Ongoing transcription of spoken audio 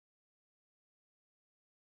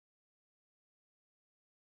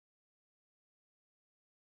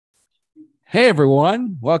Hey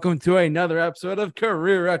everyone, welcome to another episode of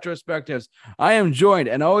Career Retrospectives. I am joined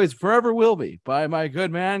and always forever will be by my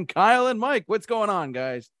good man Kyle and Mike. What's going on,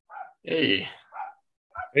 guys? Hey,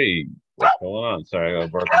 What's going on? Sorry, I got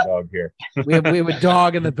a barking dog here. We have a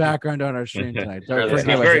dog in the background on our stream tonight. Don't Sure, that's forgive I'm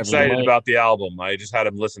not us, very everyone. excited Mike. about the album. I just had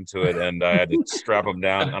him listen to it, and I had to strap him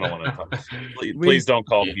down. I don't want to talk. Please don't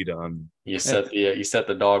call You, PETA on. you set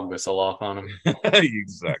the dog whistle off on him.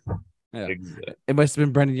 Exactly. Yeah. Exactly. It must have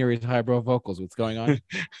been Brendan Urie's highbrow vocals. What's going on?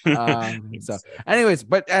 So, Exactly. anyways,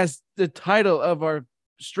 but as the title of our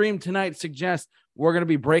stream tonight suggests, we're going to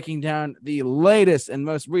be breaking down the latest and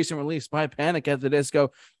most recent release by Panic at the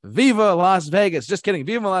Disco, Viva Las Vegas. Just kidding,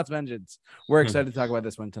 Viva Las Vengence. We're excited to talk about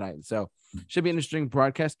this one tonight. So, should be an interesting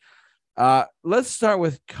broadcast. Let's start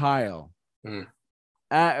with Kyle.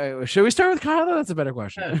 Should we start with Kyle? That's a better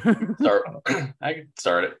question. I can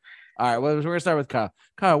start it. All right, well, we're going to start with Kyle.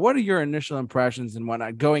 Kyle, what are your initial impressions and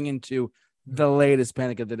whatnot going into the latest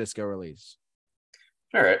Panic at the Disco release?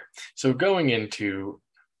 All right. So going into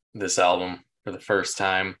this album for the first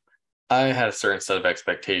time, I had a certain set of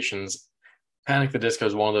expectations. Panic at the Disco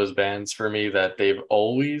is one of those bands for me that they've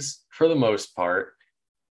always, for the most part,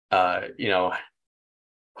 put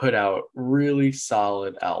out really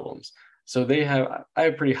solid albums. So I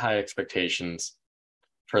have pretty high expectations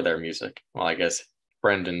for their music. Well, I guess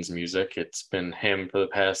Brendan's music. It's been him for the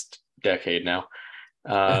past decade now.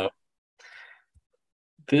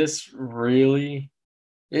 This really,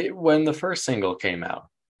 when the first single came out,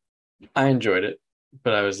 I enjoyed it,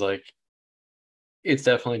 but I was like, it's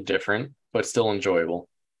definitely different, but still enjoyable.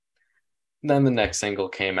 Then the next single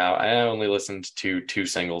came out. I only listened to two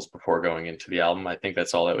singles before going into the album. I think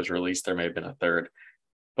that's all that was released. There may have been a third,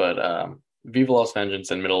 but Viva Las Vengeance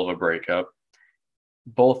and Middle of a Breakup,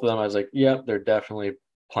 both of them, I was like, yep, they're definitely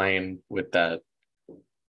playing with that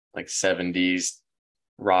like 70s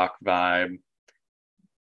rock vibe.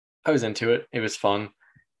 I was into it. It was fun.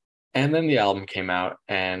 And then the album came out,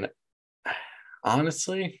 and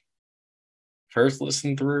honestly, first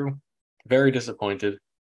listen through, very disappointed.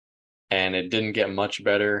 And it didn't get much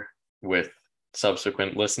better with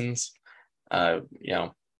subsequent listens. Probably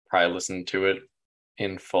listened to it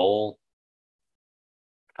in full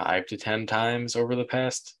 5 to 10 times over the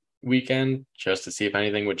past weekend just to see if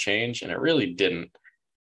anything would change, and it really didn't.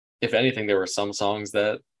 If anything, there were some songs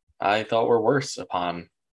that I thought were worse upon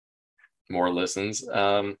more listens.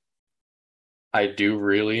 I do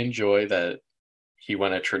really enjoy that he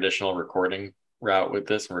went a traditional recording route with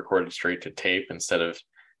this and recorded straight to tape instead of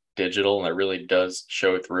digital, and it really does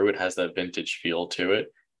show through. It has that vintage feel to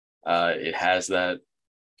it. It has that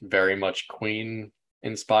very much Queen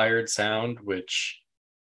inspired sound, which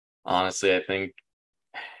honestly I think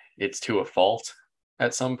it's to a fault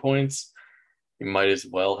at some points. You might as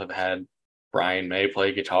well have had Brian May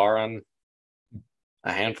play guitar on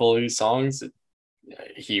a handful of these songs.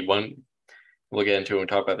 We'll get into it and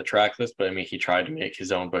talk about the track list, but I mean, he tried to make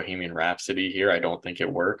his own Bohemian Rhapsody here. I don't think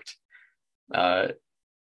it worked. And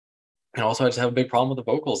also, I just have a big problem with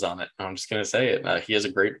the vocals on it. I'm just going to say it. He has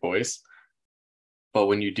a great voice, but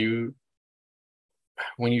when you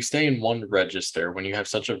stay in one register, when you have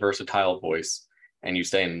such a versatile voice and you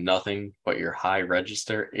stay in nothing but your high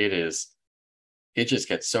register, it just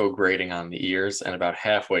gets so grating on the ears. And about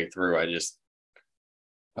halfway through, it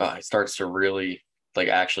starts to really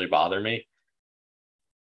actually bother me.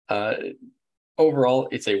 Overall,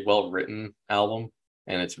 it's a well-written album,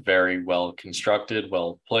 and it's very well constructed,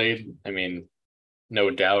 well played. I mean, no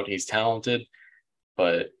doubt he's talented,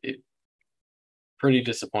 but it pretty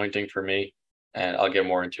disappointing for me. And I'll get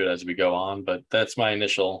more into it as we go on, but that's my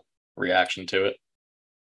initial reaction to it.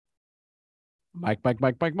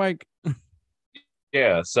 Mike.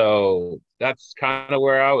 Yeah, so that's kind of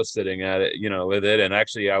where I was sitting at it, with it. And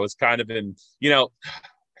actually, I was kind of I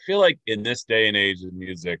feel like in this day and age of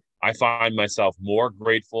music, I find myself more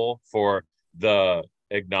grateful for the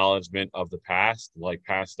acknowledgement of the past, like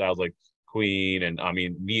past styles like Queen. And I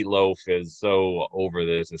mean, Meatloaf is so over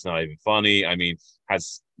this, it's not even funny. I mean,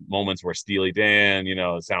 has moments where Steely Dan,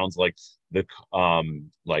 it sounds like the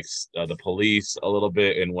Police a little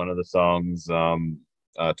bit in one of the songs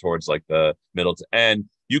towards like the middle to end.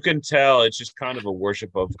 You can tell it's just kind of a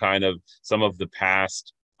worship of kind of some of the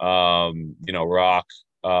past rock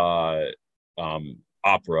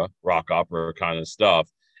opera kind of stuff,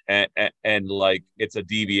 and like it's a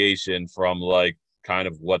deviation from like kind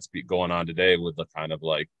of what's going on today with the kind of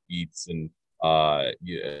like beats and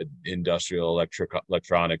industrial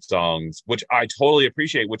electronic songs, which I totally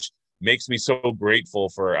appreciate, which makes me so grateful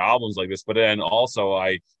for albums like this. But then also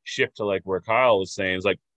I shift to like where Kyle was saying, is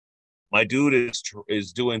like my dude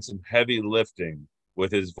is doing some heavy lifting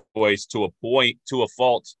with his voice to a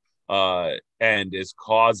fault, and is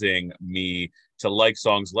causing me to like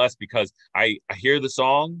songs less because I hear the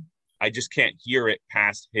song, I just can't hear it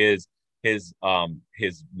past his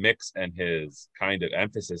mix and his kind of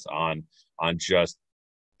emphasis on just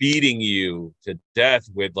beating you to death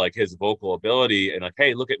with like his vocal ability and like,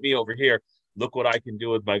 hey, look at me over here. Look what I can do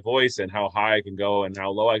with my voice and how high I can go and how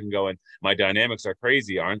low I can go. And my dynamics are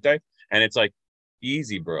crazy, aren't they? And it's like,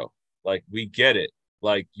 easy, bro. Like, we get it.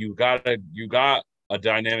 Like, you got a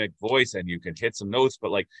dynamic voice and you can hit some notes, but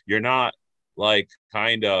like, you're not like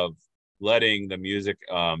kind of letting the music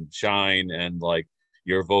shine and like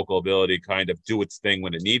your vocal ability kind of do its thing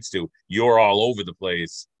when it needs to. You're all over the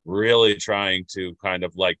place, really trying to kind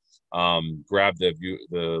of like grab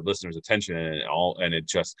the listener's attention, and it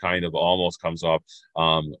just kind of almost comes off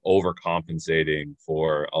overcompensating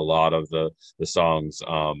for a lot of the songs,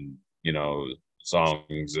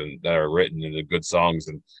 songs and that are written into good songs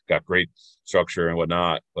and got great structure and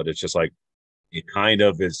whatnot. But it's just like, it kind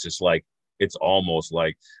of is just like, it's almost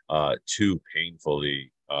like too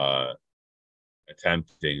painfully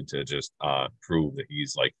attempting to just prove that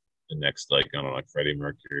he's like the next, like, I don't know, like Freddie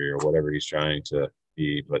Mercury or whatever he's trying to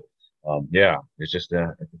be. But yeah, it's just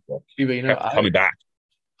coming back.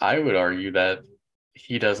 I would argue that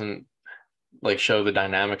he doesn't like show the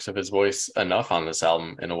dynamics of his voice enough on this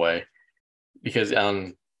album in a way, because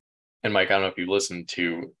and Mike, I don't know if you listened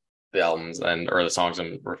to the albums or the songs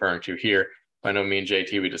I'm referring to here. I know me and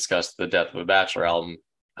JT, we discussed the Death of a Bachelor album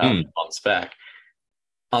months back.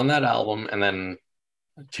 On that album, and then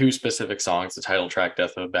two specific songs, the title track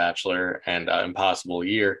Death of a Bachelor and Impossible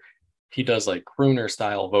Year, he does like crooner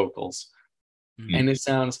style vocals, and it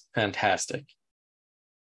sounds fantastic.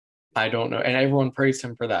 I don't know, and everyone praised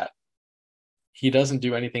him for that. He doesn't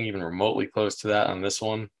do anything even remotely close to that on this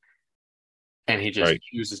one, and he just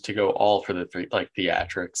chooses to go all for the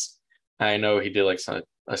theatrics. I know he did like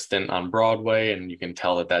a stint on Broadway, and you can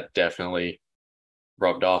tell that definitely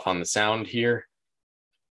rubbed off on the sound here.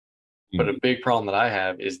 But a big problem that I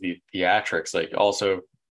have is the theatrics, like also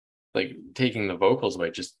like taking the vocals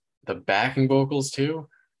away, just the backing vocals too.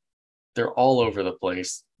 They're all over the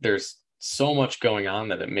place. There's so much going on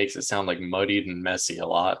that it makes it sound like muddied and messy a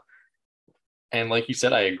lot. And like you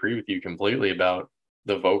said, I agree with you completely about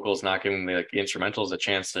the vocals not giving the instrumentals a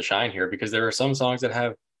chance to shine here, because there are some songs that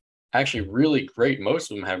have actually really great,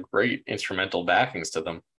 most of them have great instrumental backings to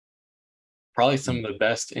them. Probably some of the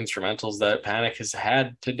best instrumentals that Panic has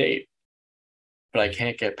had to date. But I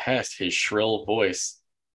can't get past his shrill voice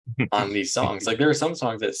on these songs. Like, there are some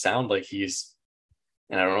songs that sound like he's,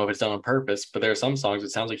 and I don't know if it's done on purpose, but there are some songs that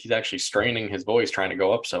sounds like he's actually straining his voice, trying to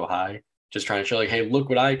go up so high, just trying to show like, hey, look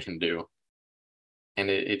what I can do. And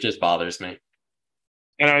it just bothers me.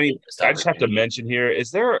 And I mean, I just have to mention here,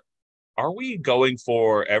 are we going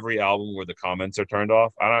for every album where the comments are turned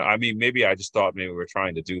off? I mean, maybe I just thought maybe we were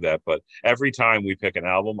trying to do that, but every time we pick an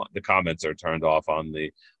album, the comments are turned off on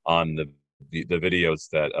the videos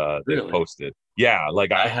that they posted. Yeah,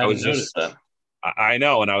 like I was just that. I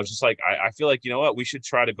know, and I was just like, I feel like, you know what, we should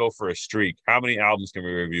try to go for a streak. How many albums can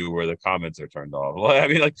we review where the comments are turned off? Well, I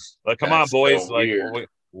mean, like come on, boys, so like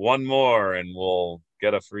one more and we'll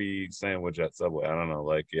get a free sandwich at Subway. I don't know,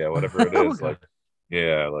 like, yeah, whatever it is. Like,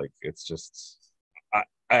 yeah, like, it's just,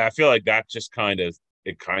 I feel like that just kind of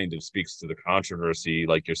speaks to the controversy,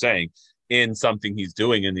 like you're saying, in something he's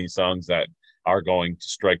doing in these songs that are going to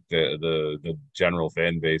strike the general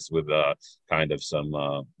fan base with kind of some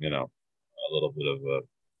a little bit of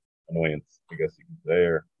annoyance, I guess you can say,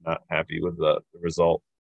 or not happy with the result.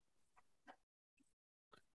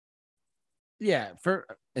 Yeah,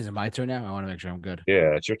 is it my turn now? I want to make sure I'm good.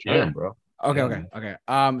 Yeah, it's your turn, bro. Okay.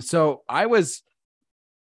 So I was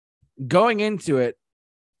going into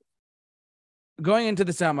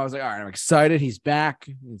this album, I was like, all right, I'm excited. He's back.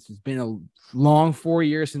 It's been a long 4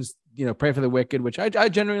 years since, Pray for the Wicked, which I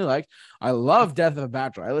generally liked. I love Death of a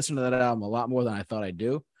Bachelor. I listened to that album a lot more than I thought I'd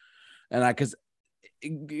do. And because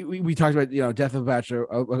we talked about, Death of a Bachelor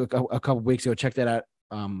a couple weeks ago. Check that out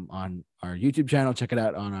on our YouTube channel. Check it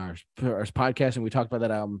out on our podcast. And we talked about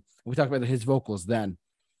that album. We talked about his vocals then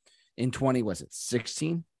in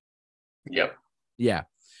 2016? Yep. Yeah.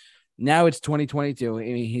 Now it's 2022. I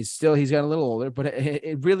mean, he's got a little older, but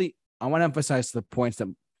it really, I want to emphasize the points that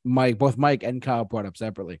both Mike and Kyle brought up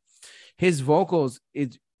separately. His vocals,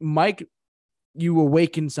 Mike, you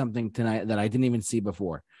awakened something tonight that I didn't even see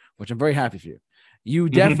before, which I'm very happy for you. You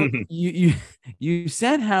definitely, you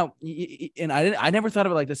said how, and I never thought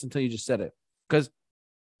of it like this until you just said it, because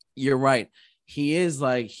you're right. He is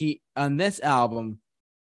like, on this album,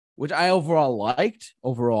 which I liked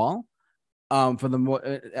overall, For the more,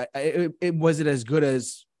 was it as good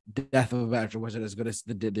as Death of a Bachelor? Was it as good as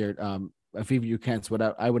their A Fever You Can't Sweat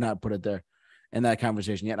Out? I would not put it there in that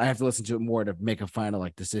conversation yet. I have to listen to it more to make a final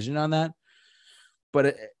like decision on that.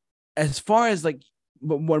 But as far as like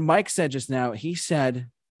what Mike said just now, he said,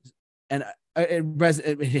 and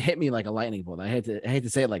it hit me like a lightning bolt. I hate to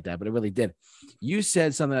say it like that, but it really did. You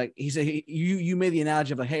said something like, he said, you made the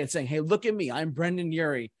analogy of like, hey, it's saying, hey, look at me, I'm Brendan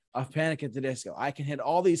Urie of Panic at the Disco. I can hit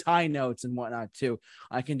all these high notes and whatnot too.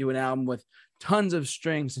 I can do an album with tons of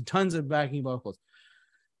strings and tons of backing vocals.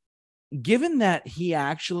 Given that he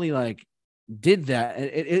actually like did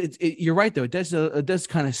that, you're right though. It does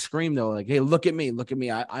kind of scream though, like, hey, look at me.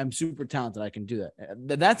 I'm super talented. I can do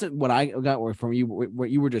that. That's what I got from you. What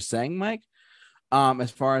you were just saying, Mike.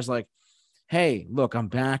 As far as like, hey, look, I'm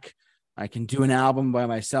back. I can do an album by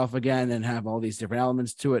myself again and have all these different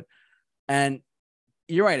elements to it. And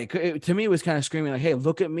you're right. To me, it was kind of screaming like, hey,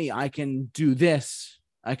 look at me. I can do this.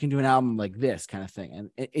 I can do an album like this kind of thing.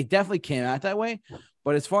 And it definitely came out that way.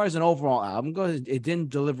 But as far as an overall album goes, it didn't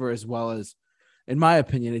deliver as well as, in my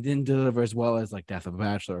opinion, it didn't deliver as well as like Death of a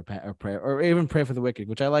Bachelor or Prayer, or even Pray for the Wicked,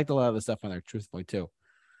 which I liked a lot of the stuff on there, truthfully too.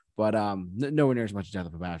 But nowhere near as much as Death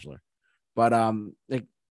of a Bachelor. But like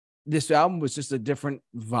this album was just a different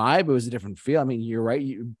vibe. It was a different feel. I mean, you're right,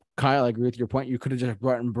 Kyle. I agree with your point. You could have just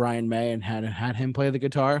brought in Brian May and had him play the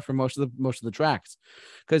guitar for most of the tracks,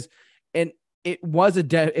 because it was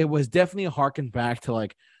definitely a harken back to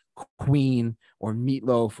like Queen or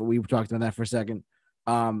Meatloaf. We talked about that for a second.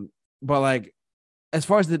 But like as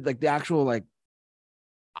far as the actual like,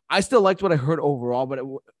 I still liked what I heard overall. But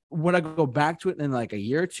would I go back to it in like a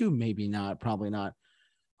year or two? Maybe not. Probably not.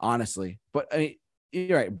 Honestly, but I mean,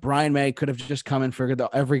 you're right. Brian May could have just come in for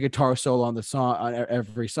every guitar solo on the song, on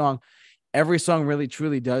every song. Every song really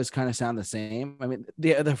truly does kind of sound the same. I mean,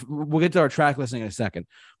 we'll get to our track listing in a second,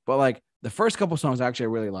 but like the first couple songs actually I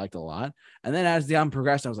really liked a lot. And then as the album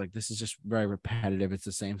progressed, I was like, this is just very repetitive. It's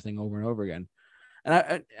the same thing over and over again.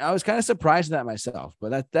 And I was kind of surprised at that myself,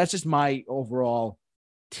 but that's just my overall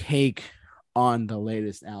take on the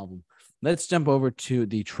latest album. Let's jump over to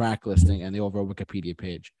the track listing and the overall Wikipedia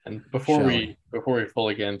page. And before we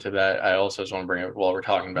fully get into that, I also just want to bring up, while we're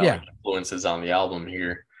talking about like influences on the album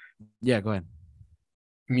here. Yeah, go ahead.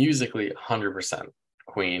 Musically, 100%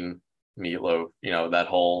 Queen, Meatloaf, that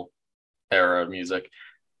whole era of music.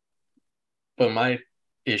 But my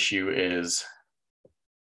issue is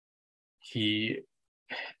he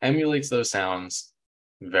emulates those sounds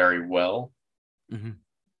very well. Mm-hmm.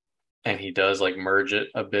 And he does like merge it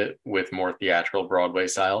a bit with more theatrical Broadway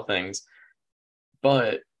style things.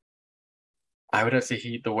 But I would have to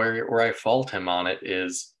say where I fault him on it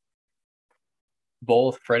is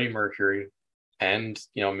both Freddie Mercury and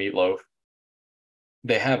Meatloaf.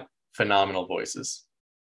 They have phenomenal voices,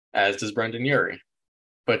 as does Brendan Urie,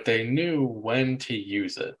 but they knew when to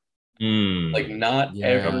use it. Like not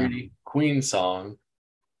every Queen song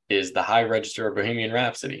is the high register of Bohemian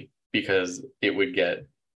Rhapsody, because it would get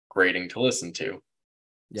grating to listen to.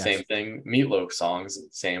 Yes. Same thing, Meatloaf songs,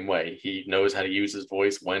 same way. He knows how to use his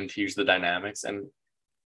voice, when to use the dynamics. And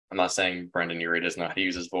I'm not saying Brendan Urie doesn't know how to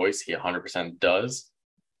use his voice. He 100% does.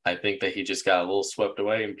 I think that he just got a little swept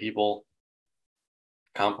away in people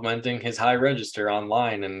complimenting his high register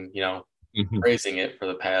online and, praising it for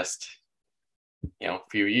the past,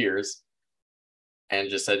 few years. And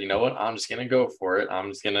just said, you know what, I'm just going to go for it. I'm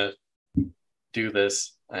just going to do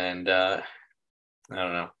this. And I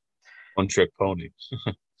don't know. One trick pony.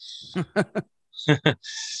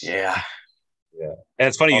 Yeah. And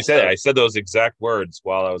it's funny you said it. I said those exact words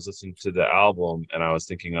while I was listening to the album, and I was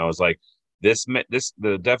thinking, I was like,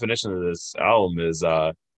 the definition of this album is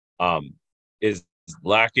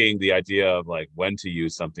lacking the idea of like when to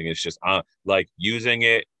use something. It's just like using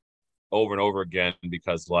it over and over again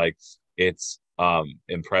because like it's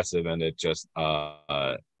impressive, and it just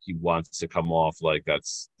he wants to come off like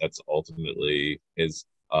that's ultimately his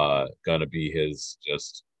gonna be his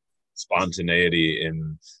just spontaneity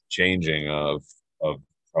in changing of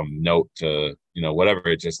from note to whatever.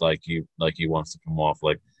 It's just like he wants to come off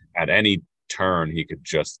like at any turn he could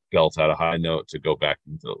just belt out a high note to go back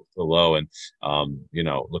into the low, and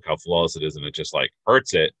look how flawless it is, and it just like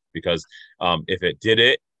hurts it because if it did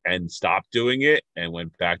it and stopped doing it and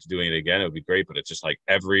went back to doing it again, it would be great. But it's just like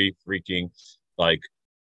every freaking like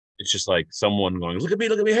it's just like someone going, look at me,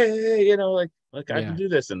 hey, like I can do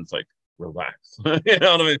this, and it's like relax. You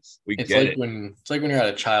know what I mean? It's like when you're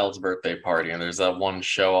at a child's birthday party and there's that one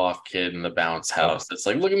show off kid in the bounce house that's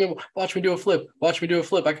like, look at me, watch me do a flip,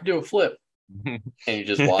 I can do a flip. And you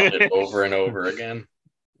just watch it over and over again.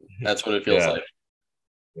 That's what it feels like.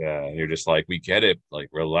 Yeah, and you're just like, we get it. Like,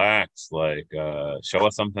 relax. Like, show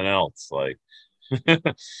us something else. Like, you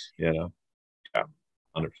know, yeah,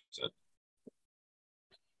 100%.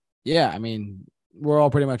 Yeah, I mean, we're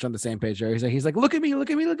all pretty much on the same page there. He's like, look at me, look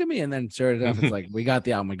at me, look at me, and then sure enough, it's like we got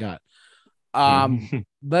the album we got.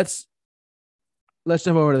 Let's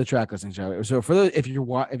jump over to the track listing, shall we? So for the if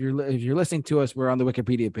you're listening to us, we're on the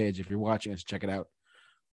Wikipedia page. If you're watching us, check it out.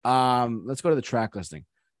 Let's go to the track listing.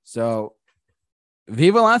 So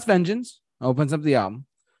Viva Las Vengeance opens up the album.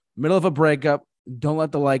 Middle of a breakup, Don't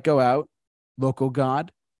Let the Light Go Out, Local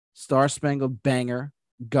God, Star Spangled Banger,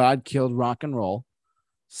 God Killed Rock and Roll,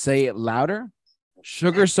 Say It Louder,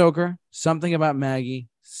 Sugar Soaker, Something About Maggie,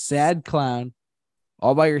 Sad Clown,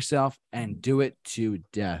 All By Yourself, and Do It to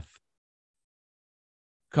Death.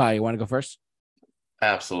 Kai, you want to go first?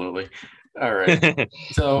 Absolutely. All right.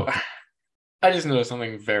 So I just noticed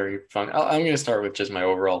something very fun. I'm going to start with just my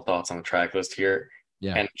overall thoughts on the track list here.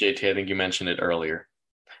 Yeah. And JT, I think you mentioned it earlier.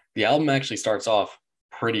 The album actually starts off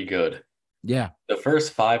pretty good. Yeah. The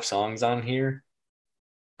first 5 songs on here,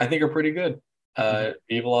 I think, are pretty good.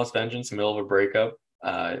 Viva Las Vengeance, Middle of a Breakup,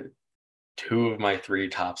 2 of my 3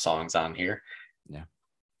 top songs on here. Yeah.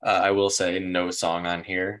 I will say no song on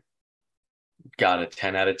here got a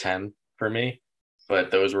 10 out of 10 for me,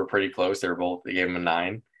 but those were pretty close. They gave them a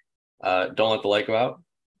 9. Don't Let the Light Go Out,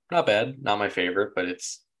 not bad, not my favorite, but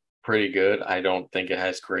it's pretty good. I don't think it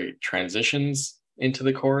has great transitions into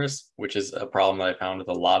the chorus, which is a problem that I found with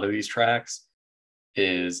a lot of these tracks.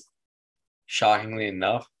 Is shockingly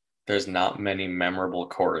enough, there's not many memorable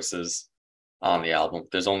choruses on the album.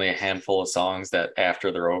 There's only a handful of songs that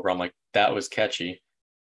after they're over, I'm like, that was catchy.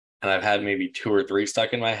 And I've had maybe 2 or 3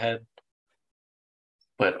 stuck in my head.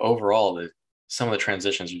 But overall, some of the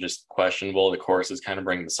transitions are just questionable. The choruses kind of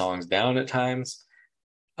bring the songs down at times.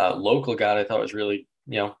 Local God, I thought was really,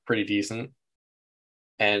 pretty decent.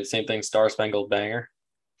 And same thing, Star Spangled Banger,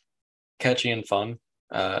 catchy and fun.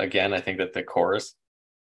 Again, I think that the chorus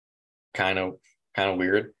kind of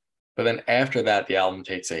weird. But then after that, the album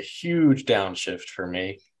takes a huge downshift for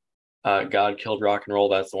me. God Killed Rock and Roll,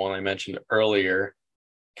 that's the one I mentioned earlier,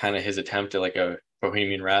 kind of his attempt at like a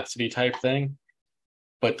Bohemian Rhapsody type thing.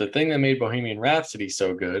 But the thing that made Bohemian Rhapsody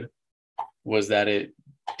so good was that it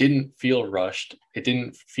didn't feel rushed. It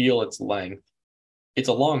didn't feel its length. It's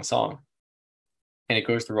a long song. And it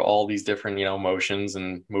goes through all these different, motions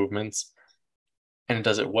and movements. And it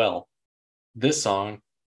does it well. This song,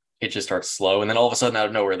 it just starts slow. And then all of a sudden out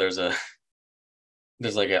of nowhere, there's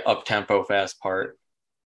like an up-tempo fast part.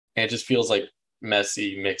 And it just feels like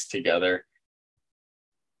messy mixed together.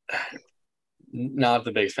 Not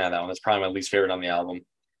the biggest fan of that one. That's probably my least favorite on the album.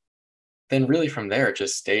 Then really from there, it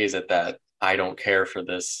just stays at that I don't care for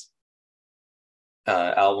this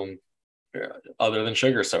album other than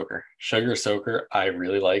Sugar Soaker. Sugar Soaker, I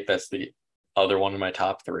really like. That's the other one in my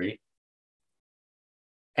top 3.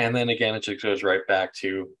 And then again, it just goes right back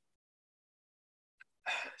to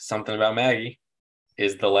Something About Maggie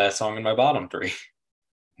is the last song in my bottom 3.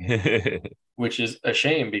 Which is a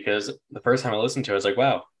shame because the first time I listened to it, I was like,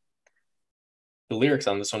 wow, the lyrics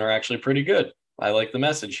on this one are actually pretty good. I like the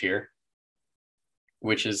message here.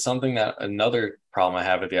 Which is something that another problem I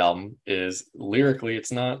have with the album is lyrically,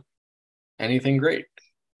 it's not anything great.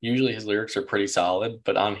 Usually his lyrics are pretty solid,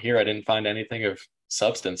 but on here, I didn't find anything of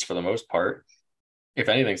substance for the most part. If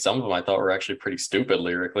anything, some of them I thought were actually pretty stupid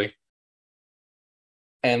lyrically.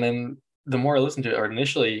 And then the more I listened to it, or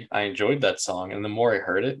initially I enjoyed that song, and the more I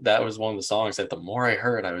heard it, that was one of the songs that the more I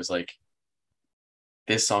heard, I was like,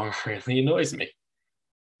 this song really annoys me.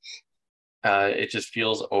 It just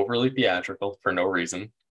feels overly theatrical for no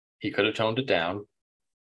reason. He could have toned it down.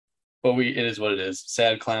 But it is what it is.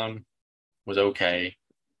 Sad Clown was okay.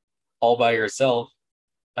 All By Yourself,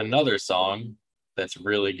 another song that's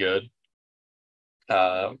really good.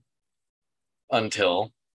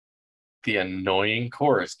 Until the annoying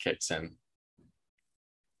chorus kicks in.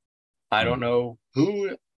 I don't know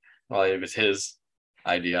who, well, it was his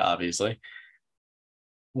idea, obviously.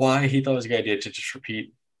 Why he thought it was a good idea to just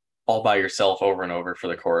repeat All By Yourself over and over for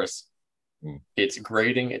the chorus. It's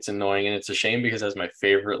grating, it's annoying, and it's a shame because it has my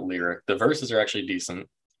favorite lyric. The verses are actually decent,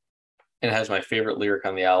 and it has my favorite lyric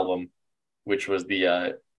on the album, which was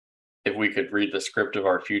the if we could read the script of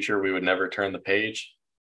our future, we would never turn the page.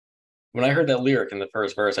 When I heard that lyric in the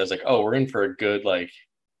first verse, I was like, oh, we're in for a good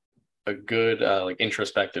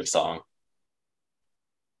introspective song.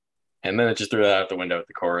 And then it just threw that out the window at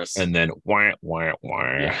the chorus. And then wah, wah,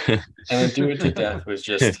 wah. Yeah. And then Do It to Death was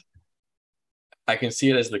just, I can see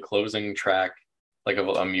it as the closing track, like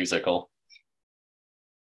a musical.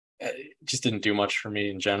 It just didn't do much for me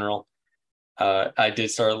in general. I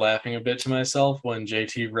did start laughing a bit to myself when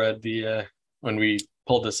JT read when we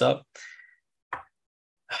pulled this up.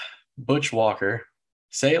 Butch Walker,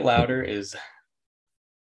 Say It Louder is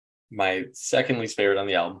my second least favorite on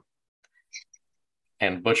the album.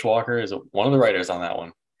 And Butch Walker is one of the writers on that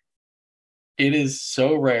one. It is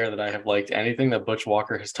so rare that I have liked anything that Butch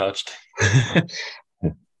Walker has touched.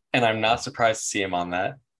 And I'm not surprised to see him on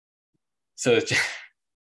that. So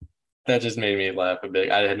that just made me laugh a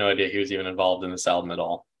bit. I had no idea he was even involved in this album at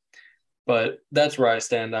all. But that's where I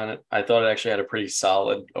stand on it. I thought it actually had a pretty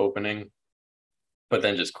solid opening, but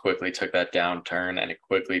then just quickly took that downturn, and it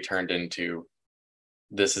quickly turned into,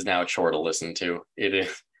 this is now a chore to listen to.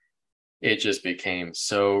 It just became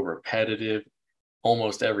so repetitive.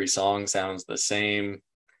 Almost every song sounds the same.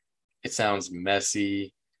 It sounds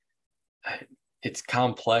messy. It's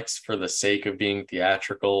complex for the sake of being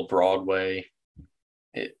theatrical, Broadway.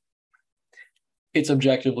 It's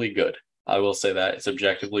objectively good. I will say that. It's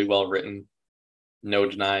objectively well written. No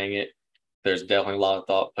denying it. There's definitely a lot of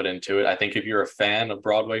thought put into it. I think if you're a fan of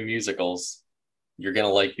Broadway musicals, you're going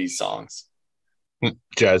to like these songs.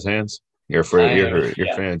 Jazz hands. You're a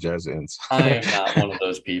fan of jazz hands. I am not one of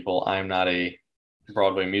those people. I'm not a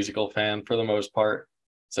Broadway musical fan for the most part.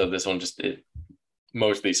 So this one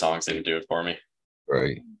most of these songs didn't do it for me.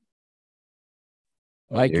 Right.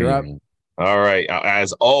 Mike, you're up. All right.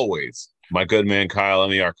 As always, my good man Kyle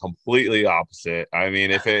and me are completely opposite. I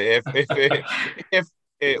mean, if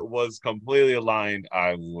it was completely aligned,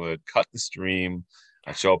 I would cut the stream.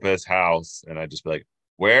 I'd show up at his house, and I'd just be like,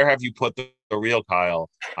 "Where have you put the real Kyle?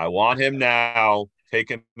 I want him now. Take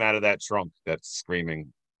him out of that trunk that's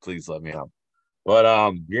screaming. Please let me out."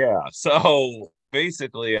 But yeah. So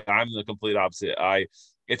basically, I'm the complete opposite.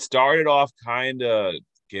 It started off kind of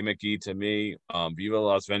gimmicky to me. Viva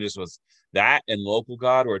Las Vengence was that, and Local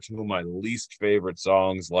God were two of my least favorite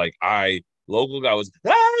songs. Local God was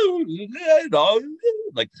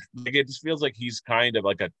like it just feels like he's kind of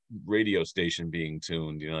like a radio station being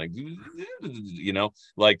tuned, like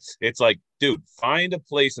it's like, dude, find a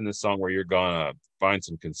place in the song where you're gonna find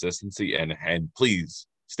some consistency and please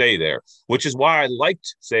stay there, which is why I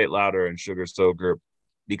liked Say It Louder and Sugar Soaker,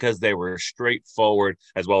 because they were straightforward,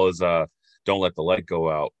 as well as Don't Let the Light Go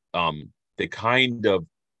Out. They kind of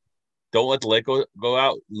Don't Let the Light Go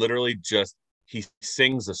Out, literally just he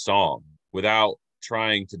sings a song without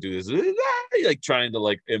trying to do this, like trying to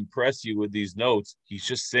like impress you with these notes. He's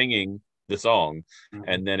just singing the song,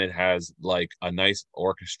 and then it has like a nice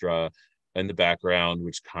orchestra in the background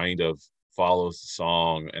which kind of follows the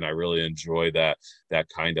song, and I really enjoy that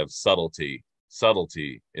kind of subtlety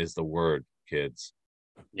is the word, kids.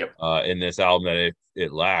 Yep. In this album, that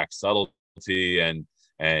it lacks subtlety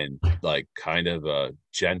and like kind of a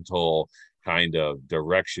gentle kind of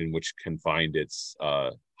direction, which can find its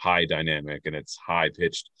high dynamic and its high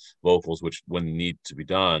pitched vocals, which when need to be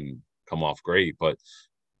done come off great, but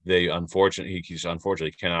he unfortunately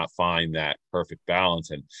cannot find that perfect balance.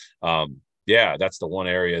 And yeah, that's the one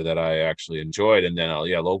area that I actually enjoyed. And then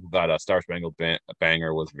Local God, Star Spangled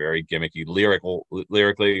Banger was very gimmicky,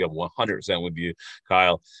 lyrically. I'm 100% with you,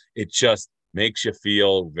 Kyle. It just makes you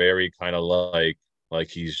feel very kind of like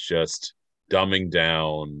he's just dumbing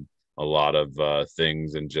down a lot of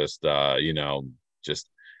things, and just just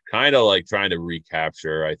kind of like trying to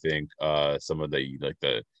recapture, I think, some of the like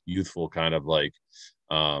the youthful kind of like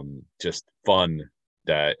just fun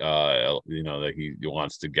that that he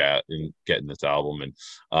wants to get in this album. And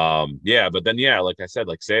but then like I said,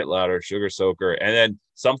 like Say It Louder, Sugar Soaker, and then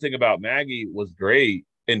Something About Maggie was great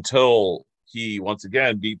until he once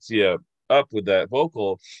again beats you up with that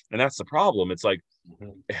vocal, and that's the problem. It's like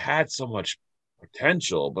it had so much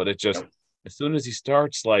potential, but it just, as soon as he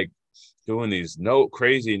starts like doing these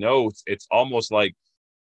crazy notes, it's almost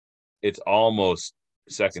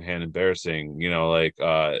secondhand embarrassing,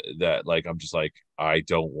 that like I'm just like, I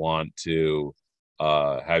don't want to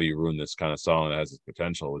have you ruin this kind of song that has its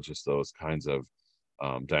potential with just those kinds of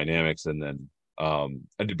dynamics. And then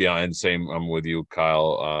and to be honest, same, I'm with you,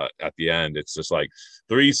 Kyle, at the end, it's just like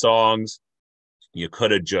 3 songs you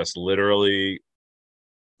could have just literally,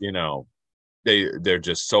 they're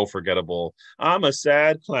just so forgettable. I'm a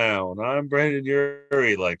sad clown. I'm Brandon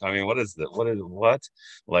Urie. Like, I mean, what?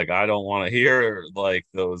 Like, I don't want to hear like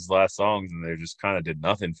those last songs, and they just kind of did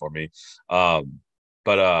nothing for me. Say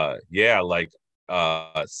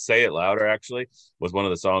It Louder actually was one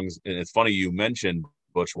of the songs, and it's funny you mentioned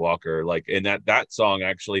Butch Walker. Like, in that song,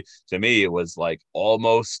 actually, to me, it was like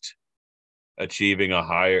almost achieving a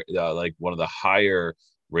higher, like one of the higher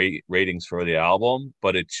ratings for the album,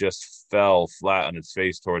 but it just fell flat on its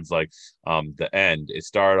face towards like the end. It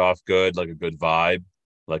started off good, like a good vibe,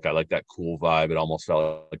 Like I like that cool vibe. It almost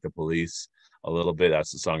felt like the Police a little bit.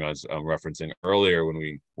 That's the song I was referencing earlier when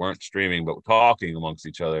we weren't streaming but talking amongst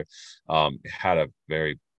each other. It had a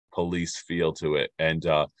very Police feel to it, and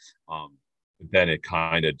then it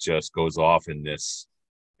kind of just goes off in this.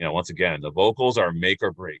 Once again, the vocals are make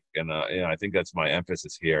or break, and I think that's my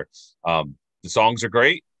emphasis here. The songs are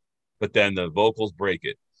great, but then the vocals break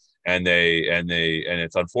it, and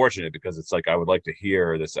it's unfortunate because it's like I would like to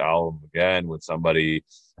hear this album again with somebody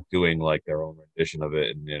doing like their own rendition of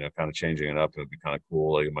it, and kind of changing it up. It would be kind of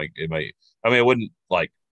cool. Like it might. I mean, it wouldn't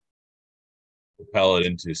like propel it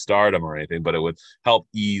into stardom or anything, but it would help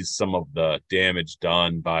ease some of the damage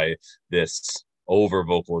done by this over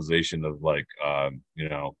vocalization of like kind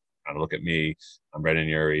of look at me, I'm Red and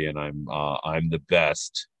Yuri, and I'm the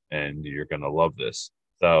best, and you're gonna love this.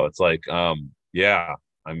 So it's like yeah,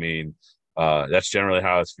 I mean that's generally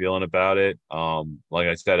how I was feeling about it. Like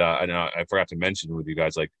I said, I know I forgot to mention with you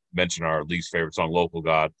guys, like mention our least favorite song, Local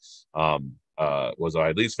God, was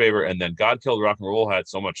our least favorite, and then God Killed Rock and Roll had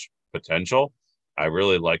so much potential. I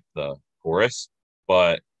really liked the chorus,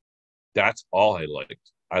 but that's all I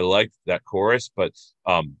liked. I liked that chorus, but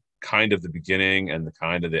kind of the beginning and the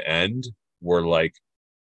kind of the end were like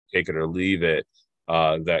take it or leave it.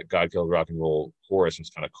 That God Killed Rock and Roll chorus was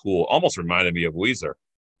kind of cool. Almost reminded me of Weezer,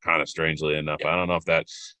 kind of strangely enough. I don't know if I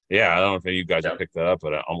don't know if you guys have picked that up,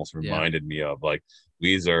 but it almost reminded me of like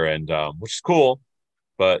Weezer, and which is cool.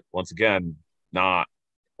 But once again, not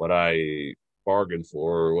what I bargained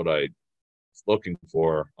for or what I was looking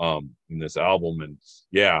for in this album. And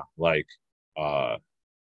like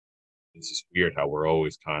it's just weird how we're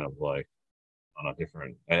always kind of like on a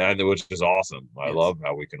different, and which is awesome. I love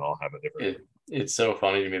how we can all have a different. It's so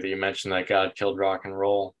funny to me that you mentioned that God Killed Rock and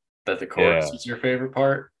Roll, that the chorus is your favorite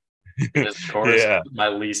part. Because the chorus is my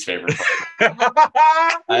least favorite part.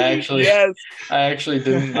 I actually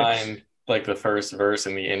didn't mind like the first verse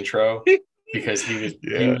in the intro because he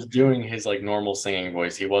was doing his like normal singing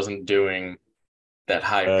voice. He wasn't doing that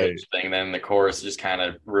high pitch thing. Then the chorus just kind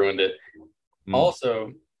of ruined it.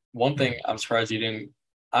 Also, one thing I'm surprised you didn't.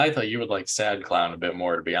 I thought you would like Sad Clown a bit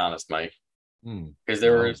more, to be honest, Mike. Because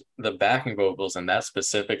there was the backing vocals in that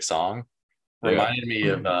specific song reminded me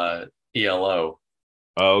of ELO.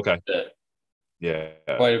 Oh, okay.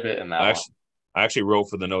 Quite a bit in that one. I actually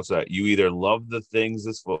wrote for the notes that you either love the things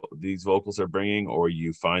these vocals are bringing or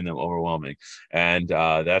you find them overwhelming. And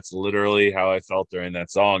that's literally how I felt during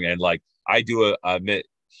that song. And like, I do admit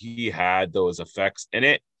he had those effects in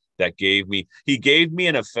it that gave me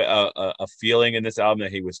a feeling in this album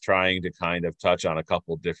that he was trying to kind of touch on a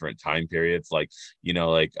couple different time periods, like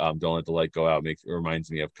Don't Let the Light Go Out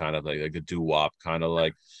reminds me of kind of like a doo-wop kind of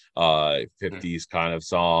like 50s kind of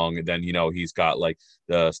song. And then he's got like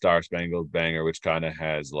the Star Spangled Banner, which kind of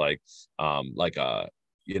has like a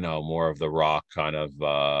more of the rock kind of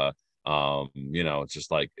it's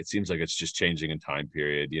just like it seems like it's just changing in time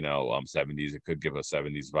period. 70s, it could give a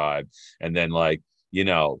 70s vibe. And then like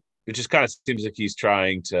it just kind of seems like he's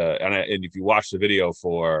trying to, and if you watch the video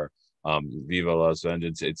for Viva Las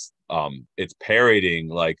Vengence, it's parodying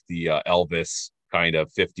like the Elvis kind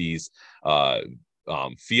of 50s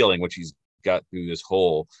feeling, which he's got through this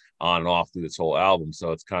whole on and off through this whole album.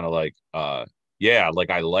 So it's kind of like like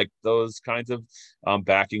I like those kinds of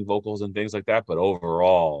backing vocals and things like that, but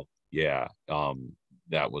overall that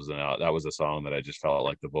was a song that I just felt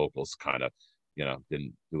like the vocals kind of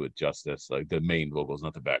didn't do it justice, like the main vocals,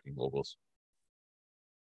 not the backing vocals.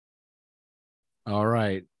 All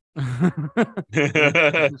right.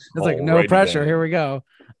 It's like no pressure. Here we go.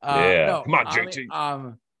 No, come on, JT.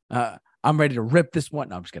 I'm ready to rip this one.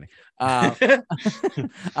 No, I'm just kidding.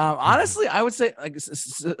 Honestly, I would say like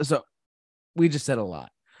so. We just said a lot.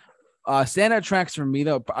 Standout tracks for me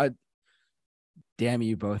though. Damn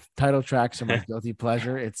you both. Title tracks are my guilty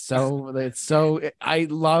pleasure. It's so I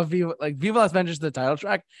love Viva Las Vengence, the title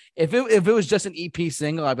track. If it was just an EP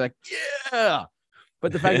single, I'd be like, yeah.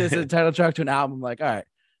 But the fact that it's a title track to an album, I'm like, all right,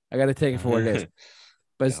 I got to take it for what it is.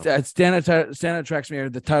 But standout tracks for me are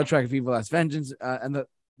the title track of Viva Las Vengence and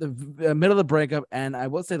the middle of the breakup. And I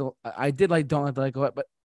will say I did like Don't Let the Light Go Out, but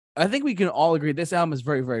I think we can all agree this album is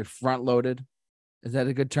very, very front loaded. Is that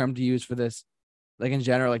a good term to use for this? Like in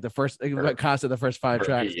general, like the first, what cost of the first 5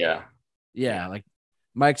 tracks? Yeah. Like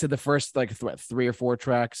Mike said, the first like 3 or 4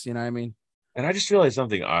 tracks. You know what I mean? And I just realized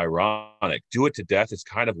something ironic. Do It to Death is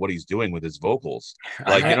kind of what he's doing with his vocals.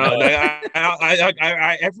 Like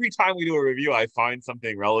I every time we do a review, I find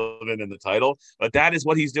something relevant in the title, but that is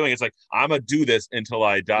what he's doing. It's like I'm gonna do this until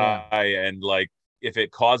I die, and like if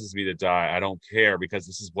it causes me to die, I don't care because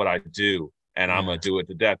this is what I do, and I'm gonna do it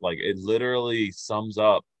to death. Like it literally sums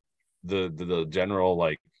up the general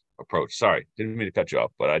like approach. Sorry, didn't mean to cut you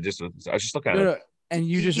off, but I was just looking at No, it. no, and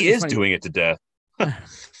you just He is doing it to death.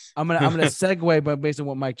 I'm gonna segue, but based on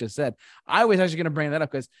what Mike just said, I was actually gonna bring that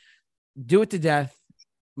up because do it to death,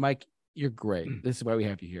 Mike. You're great. This is why we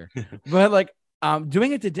have you here. But like,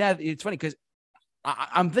 doing it to death, it's funny because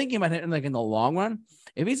I'm thinking about it in the long run.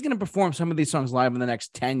 If he's gonna perform some of these songs live in the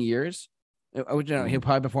next 10 years, which he'll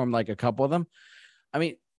probably perform like a couple of them. I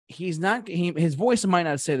mean, he's not. His voice might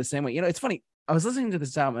not say the same way. It's funny. I was listening to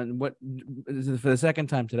this album for the second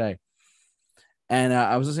time today, and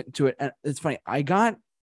I was listening to it, and it's funny. I got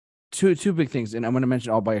two big things, and I'm going to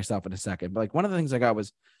mention All by Yourself in a second. But like one of the things I got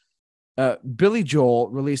was Billy Joel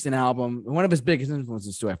released an album. One of his biggest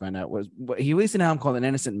influences, too, I found out, was he released an album called An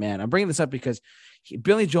Innocent Man. I'm bringing this up because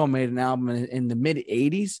Billy Joel made an album in the mid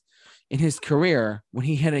 '80s in his career when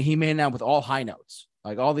he made an album with all high notes,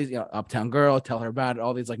 like all these, Uptown Girl, Tell Her About It,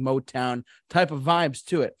 all these like Motown type of vibes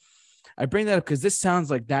to it. I bring that up because this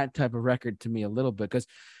sounds like that type of record to me a little bit because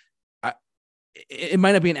it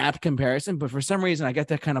might not be an apt comparison, but for some reason I get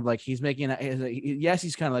that kind of like he's making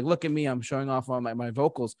he's kind of like, look at me, I'm showing off on my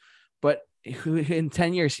vocals, but in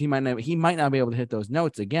 10 years he might not be able to hit those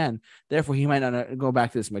notes again. Therefore, he might not go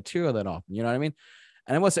back to this material that often. You know what I mean?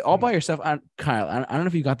 And I will say, All by Yourself, Kyle, I don't know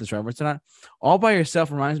if you got this reference or not. All by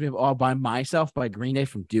Yourself reminds me of All by Myself by Green Day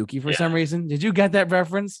from Dookie for some reason. Did you get that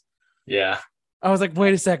reference? Yeah. I was like,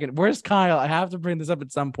 wait a second, where's Kyle? I have to bring this up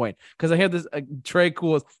at some point because I had this Trey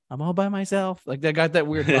Cool's I'm all by myself. Like they got that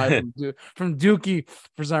weird vibe from Dookie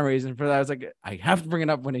for some reason. For that, I was like, I have to bring it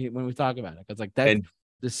up when we talk about it because like that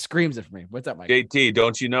this screams it for me. What's up, Mike? JT,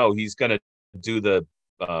 don't you know he's gonna do the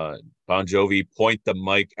Bon Jovi point the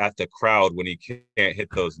mic at the crowd when he can't hit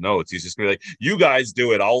those notes? He's just gonna be like, "You guys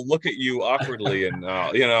do it. I'll look at you awkwardly." And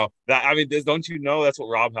that. I mean, don't you know that's what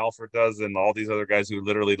Rob Halford does, and all these other guys who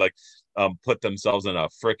literally like put themselves in a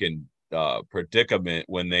freaking predicament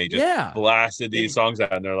when they just blasted these songs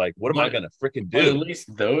out, and they're like, "What am I gonna freaking do?" But at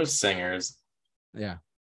least those singers, the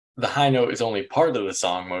high note is only part of the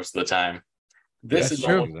song most of the time. This is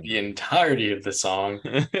almost the entirety of the song,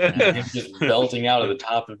 and him just belting out of the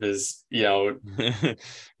top of his,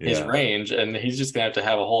 his range, and he's just gonna have to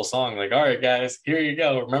have a whole song like, all right, guys, here you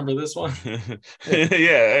go. Remember this one?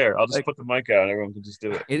 Here, I'll just put the mic out, and everyone can just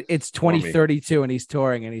do it. It's 2032, and he's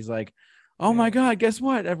touring, and he's like, oh my God, guess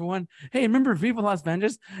what, everyone? Hey, remember Viva Las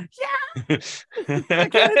Vengence? Yeah.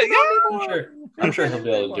 I'm sure he'll be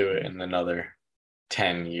able to do it in another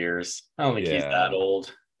 10 years. I don't think he's that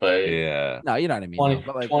old. But no, you know what I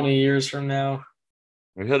mean. 20 years from now,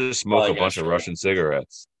 maybe he'll just smoke a bunch of Russian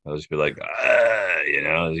cigarettes. I'll just be like,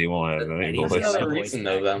 he won't have any voice. That's another reason,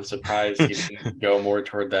 though, that I'm surprised he didn't go more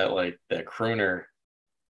toward that that crooner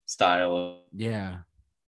style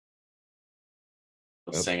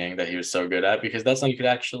of singing that he was so good at, because that's something you could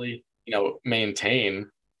actually, maintain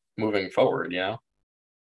moving forward,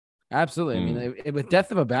 Absolutely. I mean, with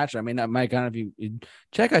Death of a Bachelor, I mean, Mike, I don't know if you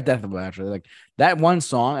check out Death of a Bachelor, like that one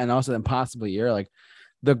song and also Impossible Year, like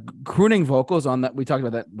the crooning vocals on that. We talked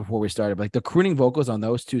about that before we started, but like the crooning vocals on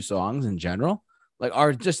those two songs in general, like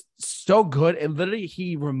are just so good. And literally,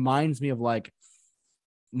 he reminds me of like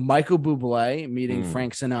Michael Bublé meeting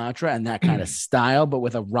Frank Sinatra and that kind of style, but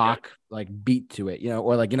with a rock like beat to it,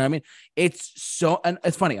 or like, what I mean? It's so, and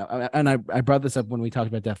it's funny. And I brought this up when we talked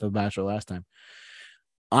about Death of a Bachelor last time.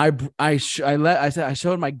 I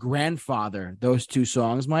showed my grandfather those two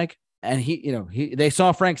songs, Mike, and they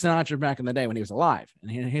saw Frank Sinatra back in the day when he was alive, and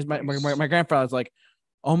here's my grandfather's like,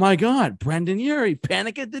 oh my God, Brendan Urie,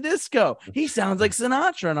 Panic at the Disco, he sounds like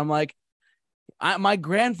Sinatra, and I'm like, my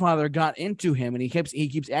grandfather got into him, and he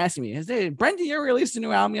keeps asking me, "Has Brendan Urie released a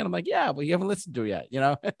new album yet?" I'm like, "Yeah, but you haven't listened to it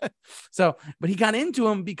yet, So, but he got into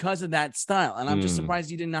him because of that style, and I'm just surprised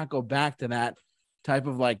he did not go back to that type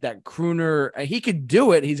of like that crooner. He could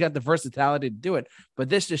do it. He's got the versatility to do it. But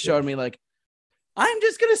this just showed me like, I'm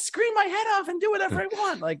just gonna scream my head off and do whatever I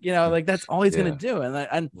want. Like, like that's all he's gonna do.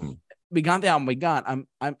 And we got the album we got.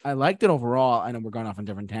 I liked it overall. I know we're going off on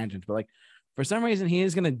different tangents, but like for some reason he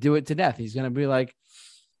is gonna do it to death. He's gonna be like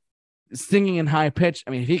singing in high pitch.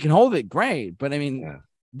 I mean, if he can hold it, great. But I mean,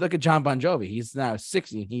 look at John Bon Jovi. He's now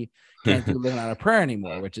 60. He can't do Living on a Prayer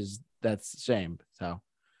anymore, that's a shame. So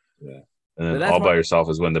And then All by Yourself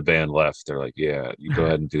is when the band left. They're like, yeah, you go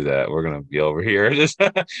ahead and do that. We're going to be over here just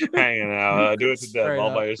hanging out. Do it to death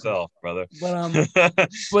all by yourself, brother. But I mean,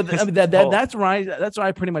 that's why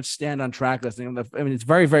I pretty much stand on track listing. I mean, it's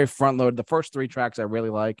very, very front loaded. The first three tracks I really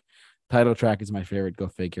like. Title track is my favorite. Go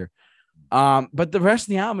figure. But the rest of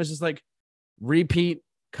the album is just like repeat,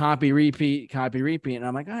 copy, repeat, copy, repeat. And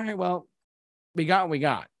I'm like, all right, well, we got what we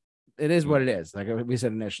got. It is what it is. Like we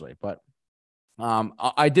said initially, but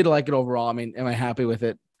I did like it overall. I mean, am I happy with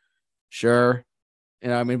it? Sure. You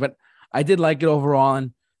know, I mean, but I did like it overall.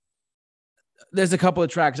 And there's a couple of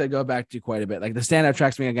tracks I go back to quite a bit. Like the standout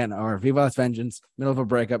tracks to me again are Viva Las Vengeance, Middle of a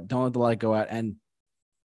Breakup, Don't Let the Light Go Out, and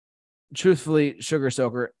truthfully, Sugar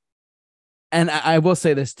Soaker. And I will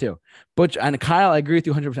say this too. Butch and Kyle, I agree with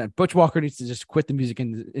you 100%. Butch Walker needs to just quit the music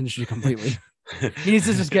industry completely. He needs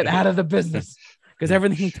to just get out of the business because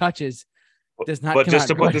everything he touches does not. But just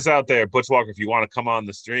to put this out there, Butch Walker, if you want to come on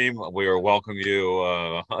the stream, we will welcome you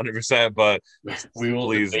 100%. But we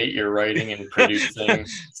will debate your writing and producing.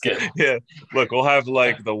 Yeah, look, we'll have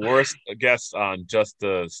like the worst guests on just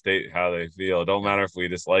to state how they feel. It don't matter if we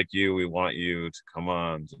dislike you; we want you to come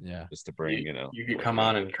on. Just to bring you could come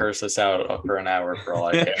on and curse us out for an hour for all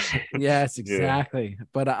I care. Yes, exactly. Yeah.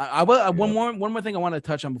 But I will one more thing I want to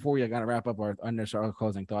touch on before we gotta wrap up our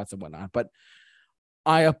closing thoughts and whatnot. But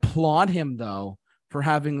I applaud him though for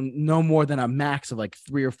having no more than a max of like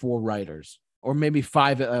 3 or 4 writers, or maybe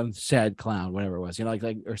 5. Sad Clown, whatever it was, like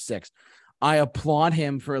or 6. I applaud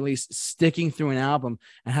him for at least sticking through an album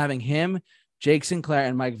and having him, Jake Sinclair,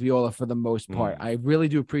 and Mike Viola for the most part. I really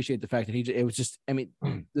do appreciate the fact that it was just. I mean,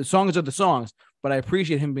 the songs are the songs, but I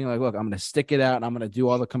appreciate him being like, look, I'm going to stick it out and I'm going to do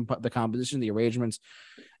all the composition, the arrangements,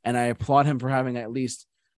 and I applaud him for having at least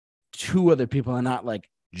 2 other people and not like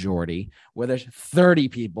Jordy, where there's 30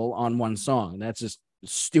 people on one song. That's just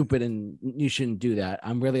stupid, and you shouldn't do that.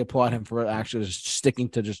 I'm really applaud him for actually just sticking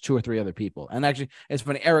to just 2 or 3 other people. And actually, it's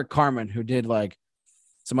funny, Eric Carmen, who did like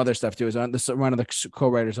some other stuff too, is one of the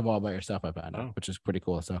co-writers of All By Yourself, I found out, which is pretty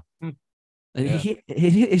cool. So is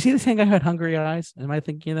he the same guy who had Hungry Eyes? Am I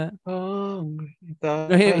thinking that? No,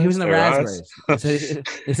 he was in the Raspberries.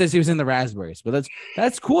 It says he was in the Raspberries, but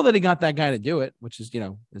that's cool that he got that guy to do it, which is,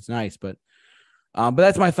 it's nice. But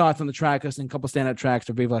that's my thoughts on the track list. And a couple standout tracks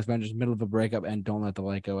for Viva Las Vengence, Middle of a Breakup, and Don't Let the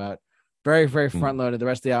Light Go Out. Very, very front loaded. The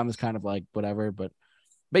rest of the album is kind of like whatever, but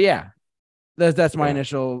yeah, that's my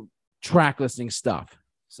initial track listing stuff.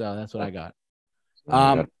 So that's what I got.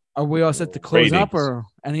 Are we all set to close up, or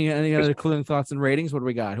any other concluding thoughts and ratings? What do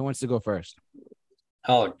we got? Who wants to go first?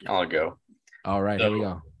 I'll go. All right, here we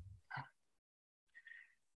go.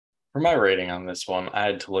 For my rating on this one, I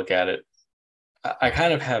had to look at it. I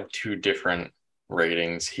kind of have 2 different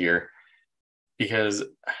ratings here, because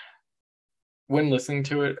when listening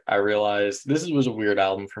to it, I realized this was a weird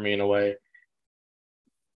album for me in a way,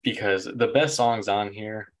 because the best songs on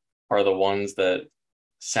here are the ones that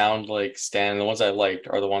sound like the ones I liked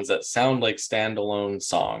are the ones that sound like standalone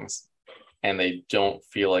songs, and they don't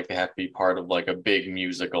feel like they have to be part of like a big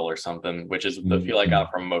musical or something, which is the feel I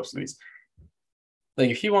got from most of these. Like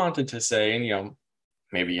if he wanted to say, and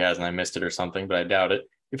maybe he has and I missed it or something, but I doubt it.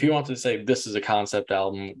 If he wanted to say this is a concept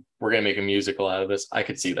album, we're going to make a musical out of this, I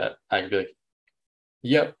could see that. I could be like,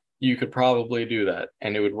 yep, you could probably do that.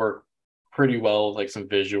 And it would work pretty well, like some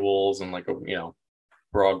visuals and like a,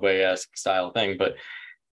 Broadway-esque style thing. But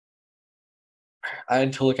I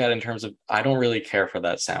had to look at it in terms of, I don't really care for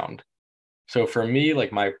that sound. So for me,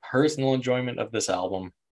 like my personal enjoyment of this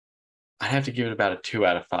album, I'd have to give it about a 2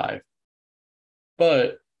 out of 5.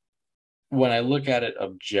 But when I look at it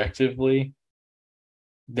objectively,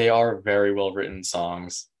 they are very well written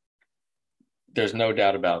songs. There's no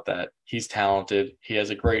doubt about that. He's talented. He has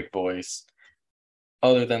a great voice.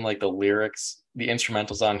 Other than like the lyrics, the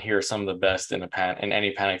instrumentals on here are some of the best in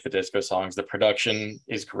any Panic at the Disco songs. The production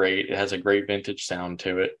is great. It has a great vintage sound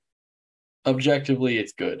to it. Objectively,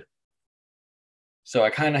 it's good. So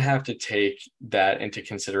I kind of have to take that into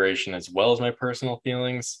consideration as well as my personal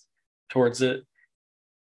feelings towards it.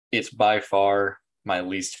 It's by far my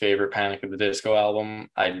least favorite Panic at the Disco album.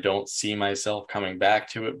 I don't see myself coming back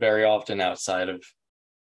to it very often outside of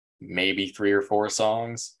maybe 3 or 4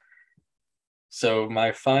 songs. So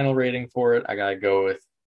my final rating for it, I gotta go with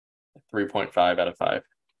 3.5 out of 5.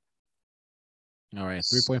 All right,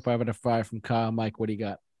 3.5 out of 5 from Kyle. Mike, what do you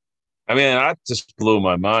got? I mean, that just blew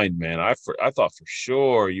my mind, man. I thought for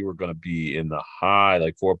sure you were going to be in the high,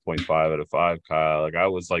 like 4.5 out of 5, Kyle.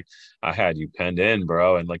 Like I had you penned in,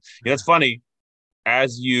 bro. And like, it's funny,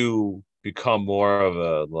 as you become more of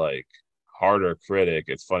a like harder critic,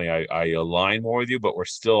 it's funny, I align more with you, but we're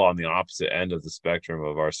still on the opposite end of the spectrum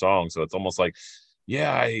of our songs. So it's almost like,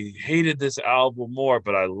 yeah, I hated this album more,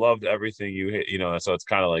 but I loved everything so it's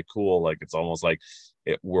kind of like cool. Like it's almost like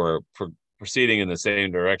we're proceeding in the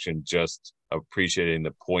same direction, just appreciating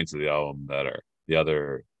the points of the album that are the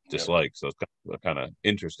other dislikes. So it's kind of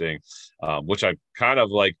interesting, which I kind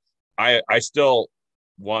of like. I still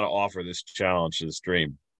want to offer this challenge to the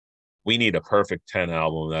stream. We need a perfect 10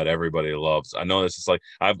 album that everybody loves. I know this is like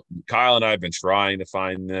Kyle and I have been trying to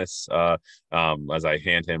find this as I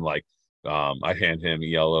hand him like I hand him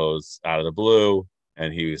Yellows out of the blue,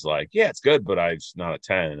 and he was like, "Yeah, it's good, but I just not a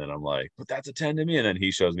 10." And I'm like, "But that's a 10 to me." And then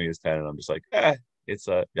he shows me his 10, and I'm just like, it's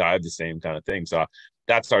a yeah, I have the same kind of thing. So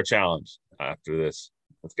that's our challenge after this.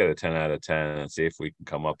 Let's get a 10 out of 10 and see if we can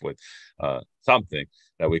come up with something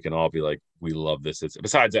that we can all be like, we love this. It's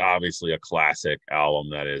besides obviously a classic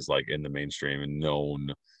album that is like in the mainstream and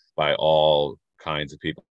known by all kinds of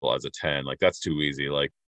people as a 10. Like that's too easy.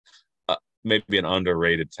 Like maybe an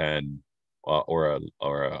underrated 10 or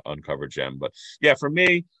a uncovered gem. But yeah, for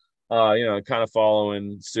me, kind of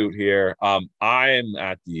following suit here. I'm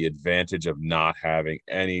at the advantage of not having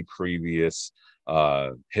any previous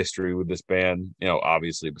history with this band.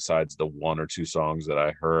 Obviously, besides the one or two songs that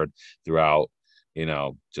I heard throughout,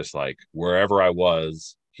 just like wherever I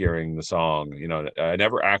was hearing the song, I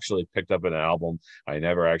never actually picked up an album. I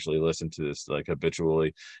never actually listened to this like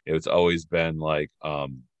habitually. It's always been like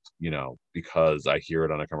because I hear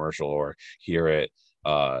it on a commercial or hear it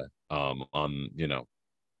on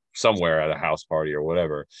somewhere at a house party or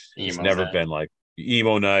whatever. It's never been like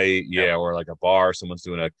emo night, or like a bar, someone's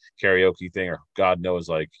doing a karaoke thing, or God knows,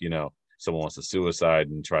 like someone wants to suicide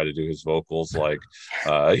and try to do his vocals, like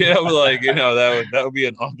that would be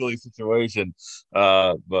an ugly situation.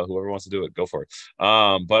 But whoever wants to do it, go for it.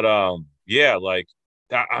 Like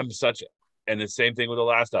I'm such. And the same thing with the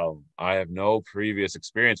last album. I have no previous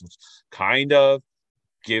experience, which kind of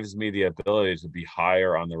gives me the ability to be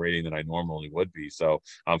higher on the rating than I normally would be. So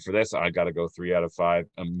for this, I got to go 3 out of 5.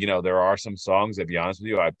 There are some songs, to be honest with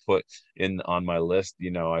you, I put in on my list.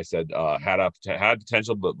 I said had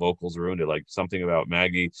potential, but vocals ruined it. Like something about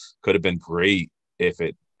Maggie could have been great if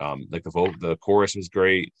it like the chorus was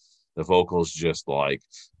great. The vocals just like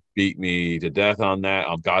beat me to death on that.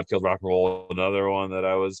 God Killed Rock and Roll, another one that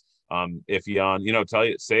I was iffy on.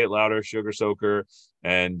 Say It Louder, Sugar Soaker,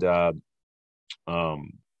 and Don't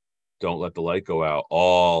Let the Light Go Out.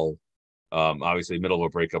 All obviously Middle of a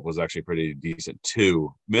Breakup was actually pretty decent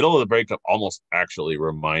too. Middle of the Breakup almost actually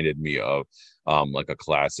reminded me of like a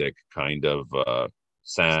classic kind of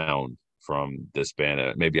sound from this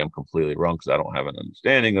band. Maybe I'm completely wrong because I don't have an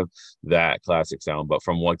understanding of that classic sound, but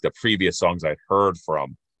from like the previous songs I'd heard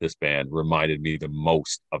from this band reminded me the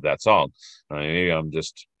most of that song. Maybe I'm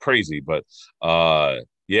just crazy, but I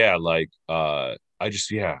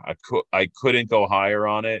couldn't go higher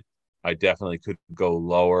on it. I definitely could go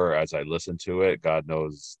lower as I listened to it. God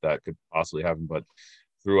knows that could possibly happen, but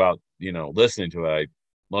throughout listening to it,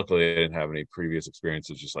 luckily I didn't have any previous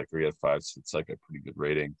experiences. Just like 3 out of 5. So it's like a pretty good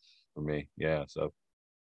rating for me. Yeah. So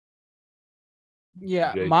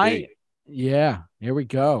yeah, JT. Here we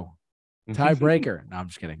go. Tiebreaker. No, I'm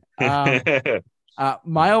just kidding.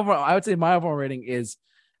 My overall rating is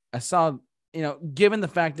a solid. Given the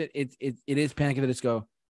fact that it is Panic at the Disco,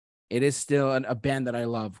 it is still a band that I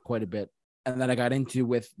love quite a bit, and that I got into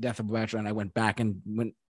with Death of a Bachelor, and I went back and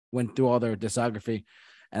went through all their discography,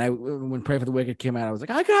 and when Pray for the Wicked came out, I was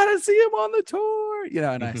like, I gotta see him on the tour,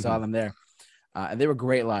 and I saw them there. And they were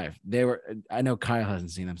great live. I know Kyle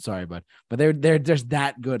hasn't seen them, sorry, but they're just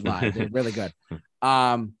that good live. They're really good.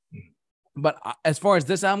 But as far as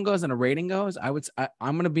this album goes and a rating goes, I'm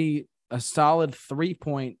going to be a solid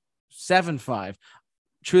 3.75.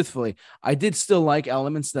 Truthfully, I did still like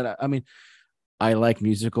elements that I like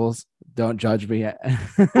musicals. Don't judge me.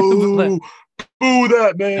 Boo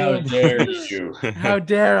that man! How dare you? How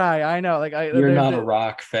dare I? I know, like you're not a